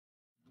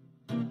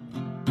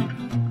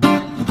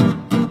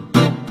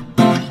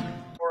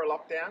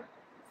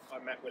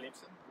I'm Matt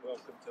Williamson.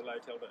 Welcome to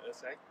L'Hôtel de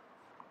Hercé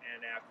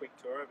and our quick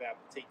tour of our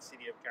petite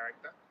city of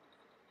character,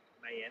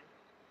 Mayenne.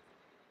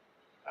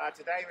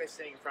 Today we're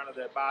sitting in front of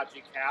the Barre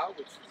Ducal,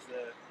 which is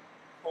the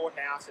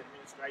courthouse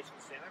administration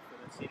centre for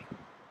the city.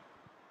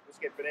 Let's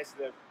get Vanessa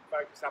to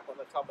focus up on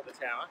the top of the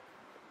tower.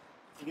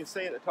 You can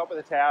see at the top of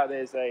the tower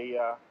there's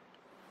a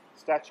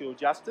statue of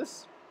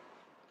justice.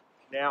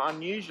 Now,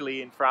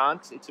 unusually in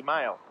France, it's a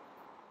male.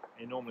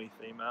 They're normally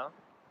female.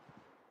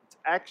 It's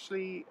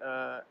actually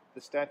the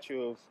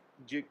statue of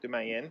Duc de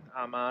Mayenne,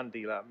 Armand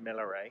de la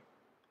Mairie,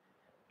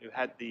 who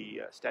had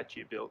the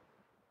statue built.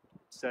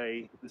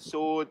 Say the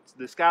sword,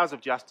 the scales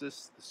of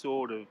justice, the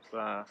sword of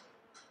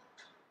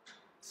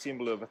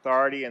symbol of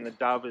authority, and the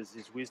dove is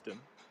his wisdom.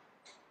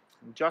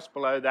 And just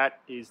below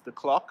that is the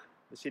clock,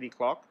 the city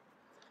clock,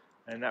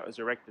 and that was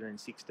erected in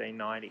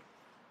 1690. The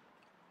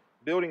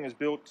building was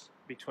built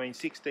between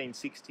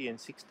 1660 and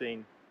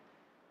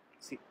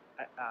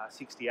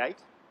 1668,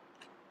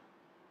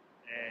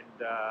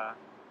 and it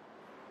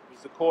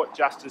was the court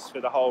justice for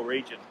the whole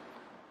region.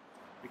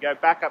 If we go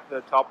back up to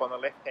the top on the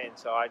left-hand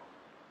side,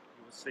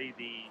 you will see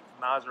the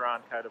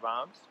Mazarin coat of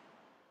arms.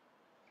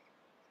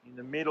 In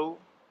the middle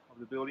of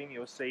the building,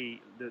 you'll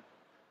see the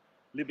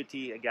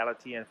liberty,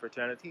 equality, and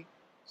fraternity,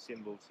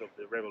 symbols of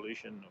the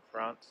Revolution of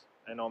France.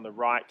 And on the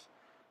right,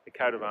 the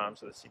coat of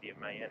arms of the city of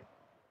Mayenne.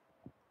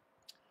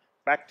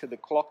 Back to the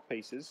clock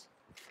pieces.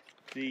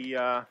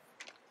 The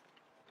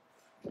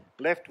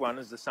left one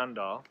is the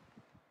sundial,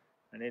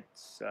 and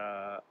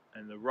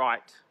the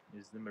right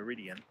is the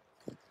meridian,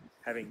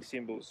 having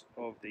symbols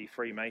of the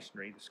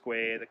Freemasonry, the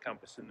square, the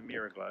compass, and the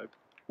mirror globe.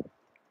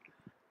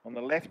 On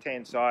the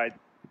left-hand side,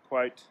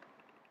 quotes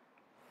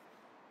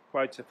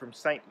are from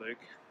St.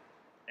 Luke,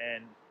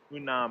 and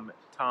unam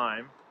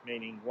time,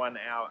 meaning 1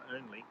 hour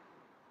only.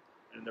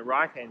 And the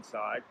right-hand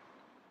side,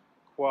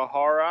 qua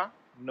hora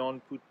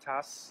non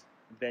putas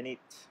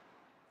venit,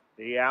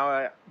 the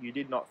hour you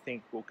did not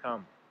think will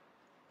come.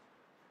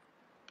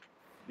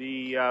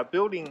 The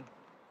building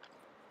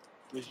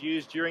was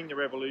used during the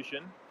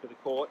Revolution for the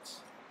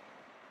courts,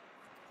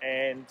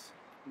 and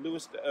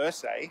Louis de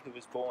Hercé, who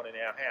was born in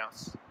our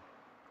house,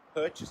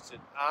 purchased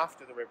it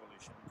after the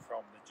Revolution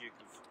from the Duke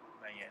of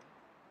Mayenne,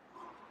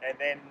 and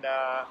then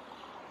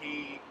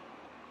he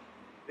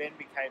then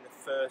became the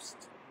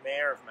first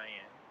mayor of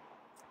Mayenne.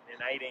 In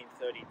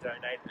 1830,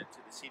 donated it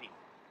to the city.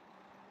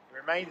 It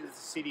remained as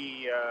the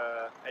city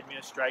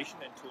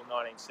administration until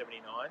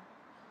 1979,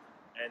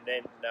 and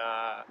then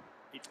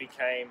it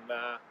became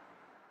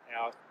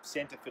our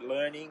centre for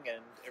learning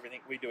and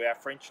everything. We do our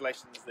French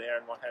lessons there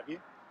and what have you.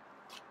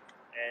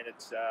 And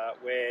it's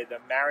where the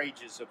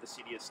marriages of the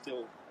city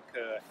still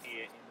occur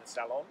here in the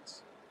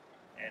salons,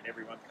 and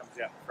everyone comes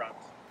out in front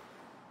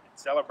and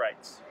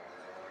celebrates.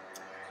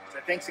 So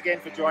thanks again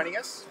for joining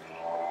us.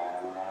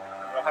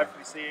 We'll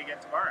hopefully see you again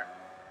tomorrow.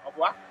 Au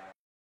revoir.